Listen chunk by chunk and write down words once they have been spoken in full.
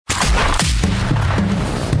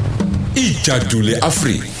Ijadu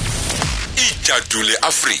le-Afrika. Ijadu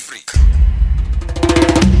le-Afrika.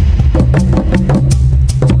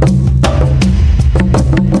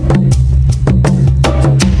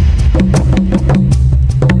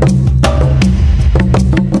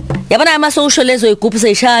 Yabona ama-social lezo igroup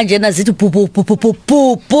seyishaya nje nazithi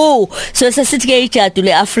bu so sesithi ke Ijadu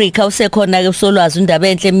le-Afrika usekhona ke usolwazi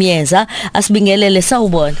uNdabenhle Myeza asibingelele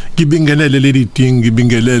sawubona. Ngibingelele leli ding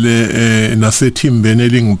ngibingelele nasethimben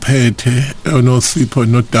elingiphethe oNosipho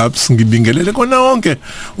noDabs ngibingelele kona wonke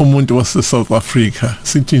umuntu wase South Africa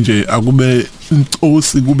sithi nje akube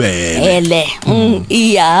intosi kubele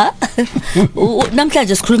iya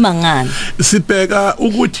namhlanje sikhuluma ngani sibheka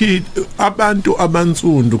ukuthi abantu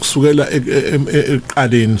abansundu kusukela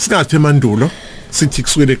eqaleni singathi emandulo sithi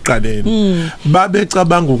kusukela eqaleni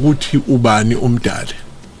babecabanga ukuthi ubani umdali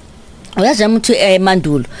uyazama ukuthi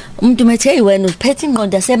emandulo umuntu methe wena uphethe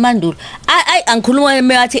ingqondo yasemandulo angikhuluma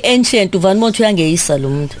emathi ancient uvani umuntu uyangeyisa lo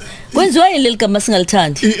muntu kwenziwa yini leli gama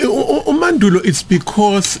singalithandi umandulo it's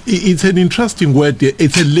because it's an interesting word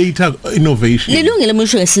it's a later innovation lilungile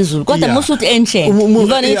umusho ngesizulu kodwa musuthi ancient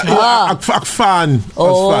akufani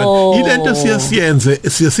ilento siyasiyenze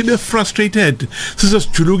sibe frustrated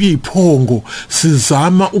sizosijuluka iziphongo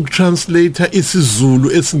sizama ukutranslate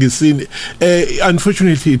isizulu esingesini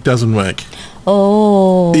unfortunately it doesn't work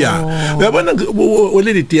uyabona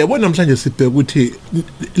oleli dia yabona namhlanje sibheka ukuthi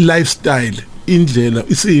lifestyle indlela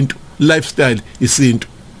isinto lifestyle isinto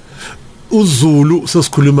uZulu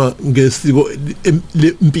sesikhuluma ngesiko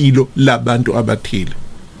lempilo labantu abathile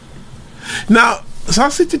now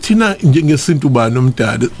sasithi thina njengesintu bani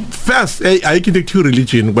omdala first ayikho into ekuthiwa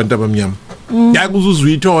religion kubantu abamnyama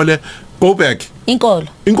yakuzuzuyithole go back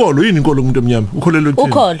inkolo yini inkolo kumuntu omnyama ukholelwa uthini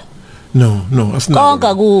ukholo no asinayo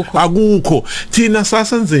konke akukho thina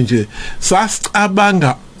sasenze nje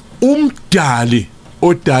sasicabanga umdali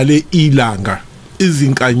odale ilanga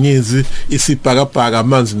izinkanyezi isibhakabhaka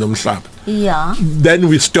amanzi nomhlaba then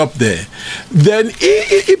we stop there then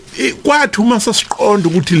kwathi uma sasiqonda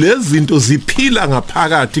ukuthi lezi zinto ziphila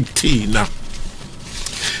ngaphakathi kuthina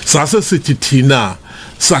sase sithi thina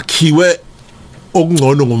sakhiwe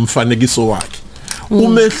okungcono ngomfanekiso wakhe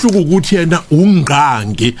umehluko ukuthi yena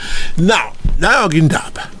ungqangi nayo ke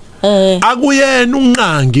indaba akuyena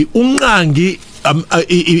ungqangi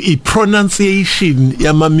pronunciation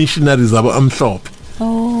yama missionaries aba amhlophe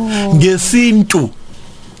ngesintu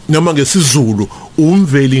noma ngesizulu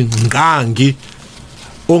umveli ngqangi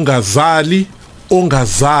ongazali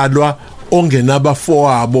ongazalwa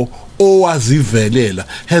ongenabafowabo owazivelela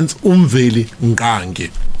hence umveli ngqangi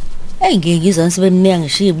ngiyizwa sibemnika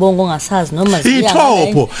ngisho ibongo ongasazi noma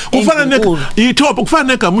ithopho kufana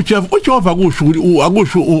negama uJehova kusho ukuthi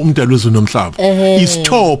akusho umdali wezulu nomhlaba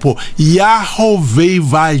isithopho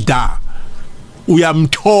Yahovah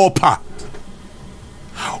uyamthopha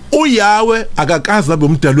uyawe akakaza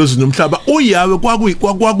bomdali wezulu nomhlaba uyawe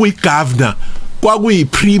kwakuyigovernor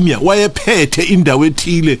kwakuyipremier wayephethe indawo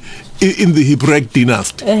ethile in the Hebraic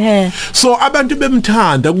dynasty so abantu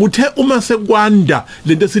bemthanda kuthe uma sekwanda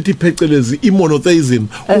lento esithi phecelezi imonotheism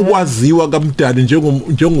ukwaziwa kamdali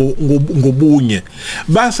njengobunye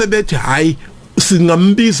base bethi hayi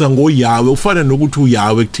singambiza ngoyawe ufana nokuthi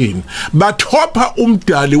uyawe kuthini bathopha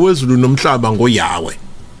umdali wezulu nomhlaba ngoyawe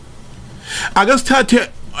ake sithathe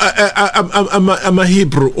ama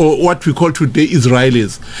Hebrew or what we call today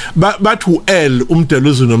Israelis but El umdali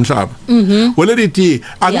wezulu nomhlaba welelithi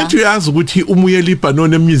angithi uyazi ukuthi umuye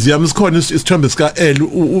Lebanon emuseum sikhona isithombe sika El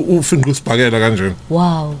ufinqa usibhakela kanjena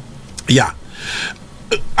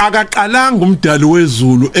akaqalanga umdali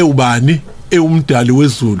wezulu ewubani umdali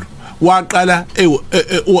wezulu waqala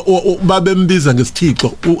babembiza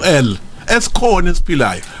ngesithixo uEl esikhona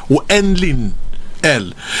esiphilayo uEnlil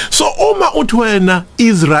El so uma uthi wena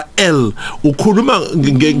Israel ukhuluma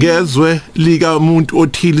ngezwe lika umuntu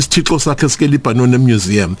othile isithixo sakhe sike Lebanon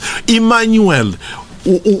emuseum Emmanuel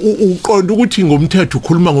uqonda ukuthi ngomthetho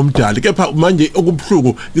ukhuluma ngomdali kepha manje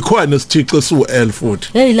okubhluku ikhona nesithixo esu-El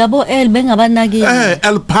futhi labo El bengabanaki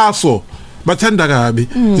El Paso bathanda kabi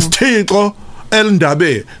isithixo El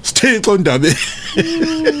Ndabe isithixo Ndabe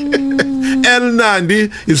El Nandi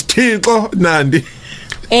isithixo Nandi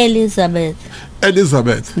Elizabeth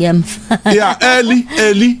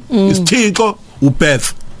Eli isithixo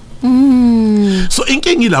uBeth so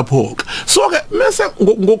inkingi lapho so ke mase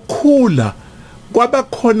ngokukhula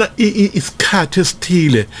kwabakhona isikhathi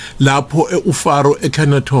esithile lapho uFaro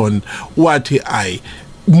eKenneton wathi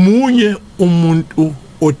munye umuntu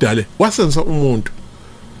odale wasenza umuntu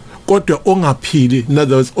kodwa ongaphili in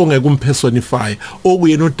other words ongeke umpersonify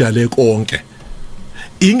okuyena odale konke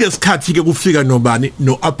ingesikhathi ke kufika nobani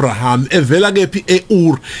noAbraham evela kephi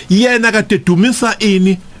eUr yena kade dumisa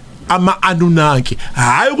ini ama-Anunnaki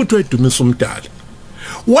hayi ukuthi wedumisa umdali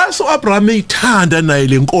waso Abraham ithanda naye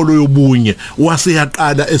lenkolo yobunye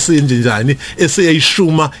waseyaqala esenje njani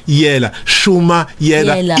eseyishuma yela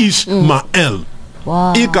Ishmael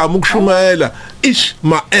igama ukushumayela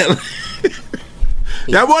Ishmael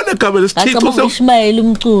yabona igama lesithixo Ishmael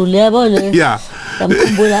umculo yabona yeah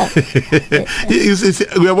ngamkhumbula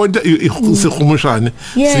uyabona isikhumushane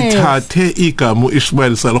sithathe igama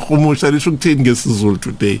Ishmael salihumusha lisho ukuthini ngesizulu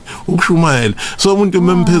today ukushumayela so umuntu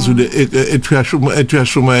memphezulu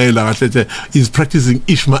ethuyashumayela kahle is practicing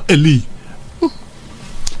Ishmaeli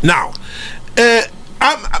now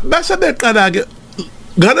base beqala ke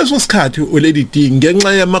ngaleso sikhathi uLady D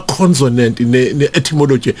ngenxa yama consonant ne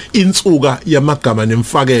etymology insuka yamagama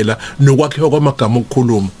nemfakela nokwakhiwa kwamagama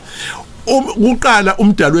okukhuluma uqala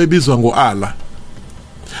umdalo webizwa ngoAla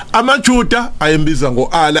amaJuda ayembiza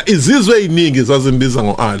ngoAla izizwe eziningi zazimbiza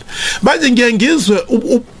ngoAla manje ngeke ngizwe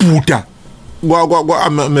uBuddha kwa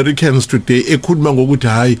Americans today ekhuluma ngokuthi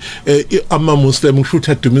hayi ama Muslim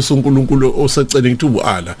ushutha dumisa uNkulunkulu osecele ngithi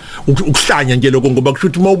uAla ukuhlanya nje lokho ngoba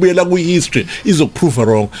kushuthi mawubuyela ku history izokuprove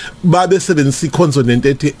wrong babe sebenzisa consonant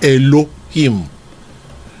ethi Elohim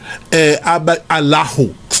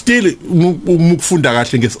Allahu still ukufunda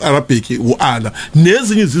kahle ngeArabic uAla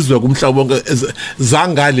nezinye izizwe kumhlaba wonke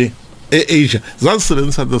zangale eAsia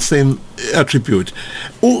zasebenzisa the same attribute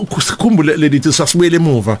ukukhumbula lelithi sasibuyele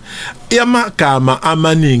emuva amagama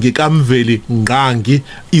amaningi kaMveli Ngqangi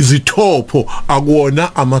izithopho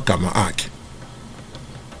akuona amagama akhe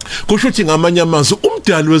kusho ukuthi ngamanye amazwi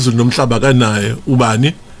umdali wezulu nomhlaba kanaye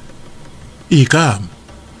ubani igama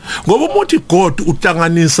ngoba umuthi God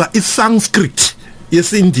uhlanganisa iSanskrit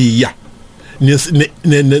yesiNdiya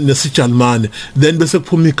nesiJalimane then bese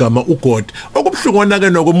kuphuma igama uGod okubhlungwana ke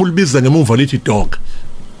nokumulbiza ngemuva lithi dog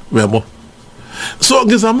uyabo so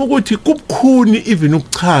ngizama ukuthi kubukhuni even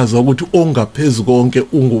ukuchaza ukuthi ongaphezulu konke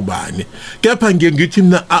ungubani kepha ngithi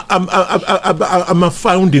mina ama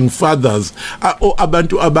founding fathers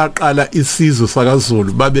abantu abaqala isizwe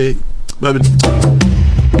sakaZulu babe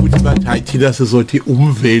ukuthi bathi hayi thina sizothi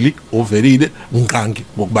umveli ovelile Ngqangi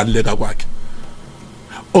ngokubaleka kwakhe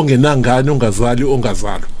ongenangani ongazali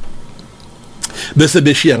ongazalo bese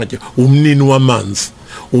beshiya ngathi umnini wamanzi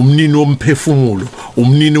umnini womphefumulo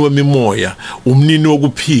umnini wemimoya umnini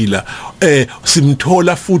wokuphila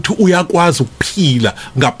simthola futhi uyakwazi ukuphila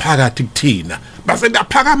ngaphakathi kuthina base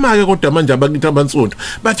ngaphakama ke kodwa manje abakithi abansundu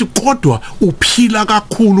bathi kodwa uphila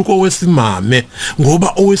kakhulu kowesimame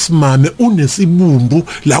ngoba owesimame unesibumbu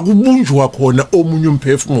la kubunjwa khona omunye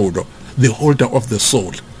umphefumulo the holder of the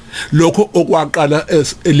soul lokho okwaqala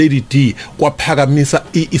Lady D kwaphakamisa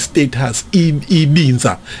istatus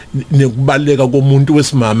ibinza nekubaleka komuntu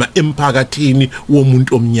wesimama emphakathini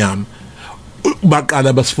womuntu omnyama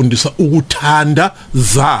baqala basifundisa ukuthanda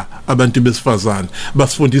za abantu besifazana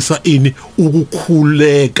basifundisa ini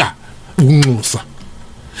ukukhuleka unxusa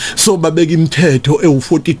so babeka imithetho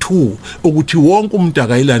ewu42 ukuthi wonke umuntu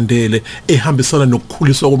akayilandele ehambisana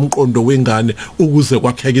nokukhuliswa komqondo wengane ukuze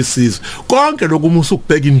kwakheke isizwe konke lokhu umusu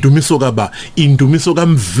ukubheka indumiso kaba indumiso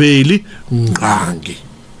kaMveli Ngqangi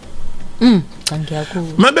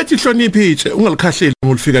ngiyakuza mabethi hloniphi itshe ungalikhahleli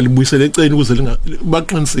ngolifika libuyisele eceni ukuze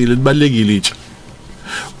baqinisile libalekile itshe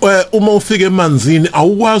uma ufika emanzini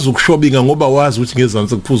awukwazi ukushobinga ngoba wazi ukuthi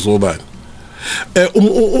ngezansi kuphuzo obani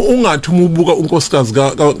ungathi umubuka unkosikazi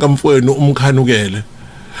kaMfowenu umkhanukele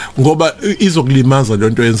ngoba izokulimaza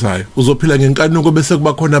lento yenzayo uzophila ngenkanuko bese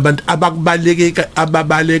kuba khona abantu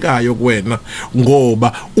ababalekayo kuwena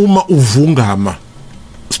ngoba uma uvungama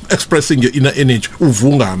expressing your inner energy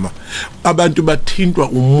uvungama abantu bathintwa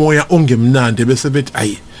umoya ongemnandi bese bethi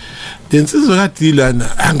ayi densizwe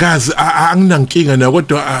kadilana angazi anginankinga na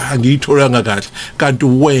kodwa angiyitholanga kahle kanti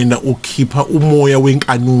wena ukhipha umoya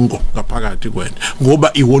wenkanungo ngaphakathi kwena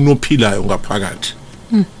ngoba iwona ophilayo ngaphakathi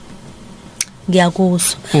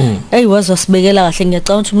ngiyakuzwa wazosibekela kahle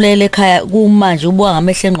ngiyacabanga ukuthi umlele ekhaya kumanje ubuka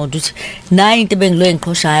ngamehlo engqondo ukuthi nayi into bengiloye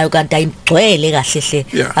ngiqhoshayo kanti ayigcwele kahle hle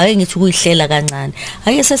ake ngithi ukuyihlela kancane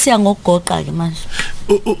ake sesiya ngokugoqa ke manje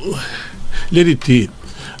Lady D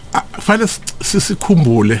fanele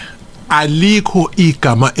sisikhumbule alikho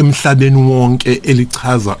igama emhlabeni wonke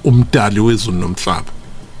elichaza umdali wezulu nomhlaba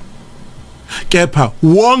kepha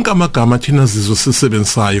wonke amagama thina zizwe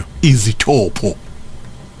sisebenzayo izithopho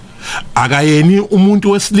akayeni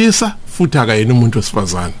umuntu wesilisa futhi akayeni umuntu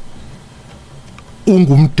wesifazane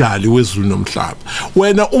ungumdali wezulu nomhlaba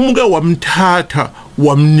wena umuke wamthatha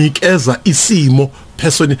wamnikeza isimo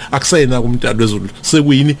person akusayena kumdali wezulu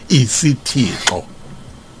sekuyini isithixo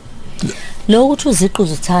Lo ukuthi uziqu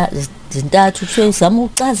zintathu usezama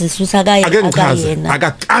ucazisa ukuthi akayena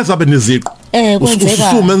akachaza beneziqu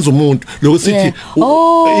kwenzeka usumenza umuntu lokusithi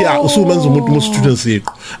usumenza umuntu musithuthwe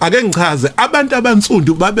siqu ake ngichaze abantu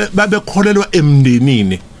abansundu babekholelwa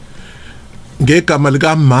emndenini ngegama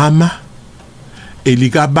lika mama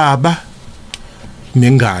elika baba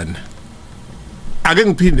nengane ake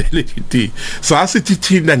ngiphindele lithi sasithi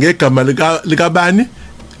thina ngegama lika bani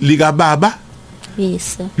lika baba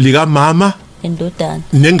lika mama indodana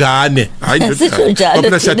nengane hayi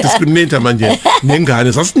indodana siya discriminate manje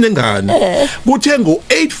nengane sasinengane kuthe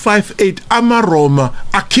ngo858 amaroma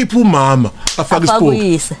akhipha umama afaka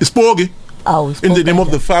isipoki in the name of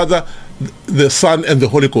the Father, the Son and the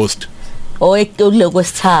Holy Ghost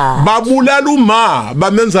kwesithathu babulala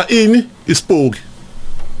bamenza ini isipoki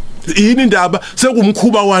yini indaba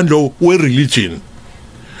sekumkhuba wandlo we religion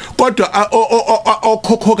kodwa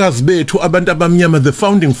okhokhokazi bethu abantu abamnyama the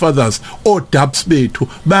founding fathers odabs bethu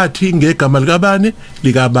bathi ngegama likabani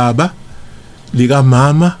lika baba lika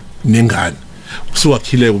mama nengane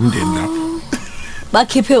usuwakhile umndeni lapho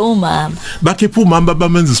bakhiphe umama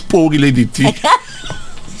bamenza isipoki lelithi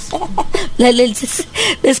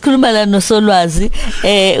lesikhuluma la nosolwazi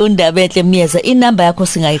Ndabenhle Myeza inamba yakho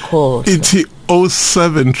singayikhola ithi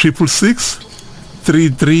 07666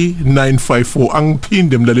 33954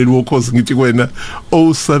 angiphinde mlaleli wokhozi ngithi kwena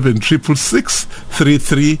 07666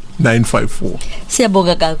 33954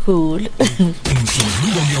 siyabonga kakhulu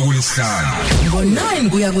ngo 9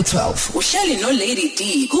 kuya ku 12 uhleli no Lady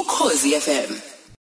D ku Khosi FM.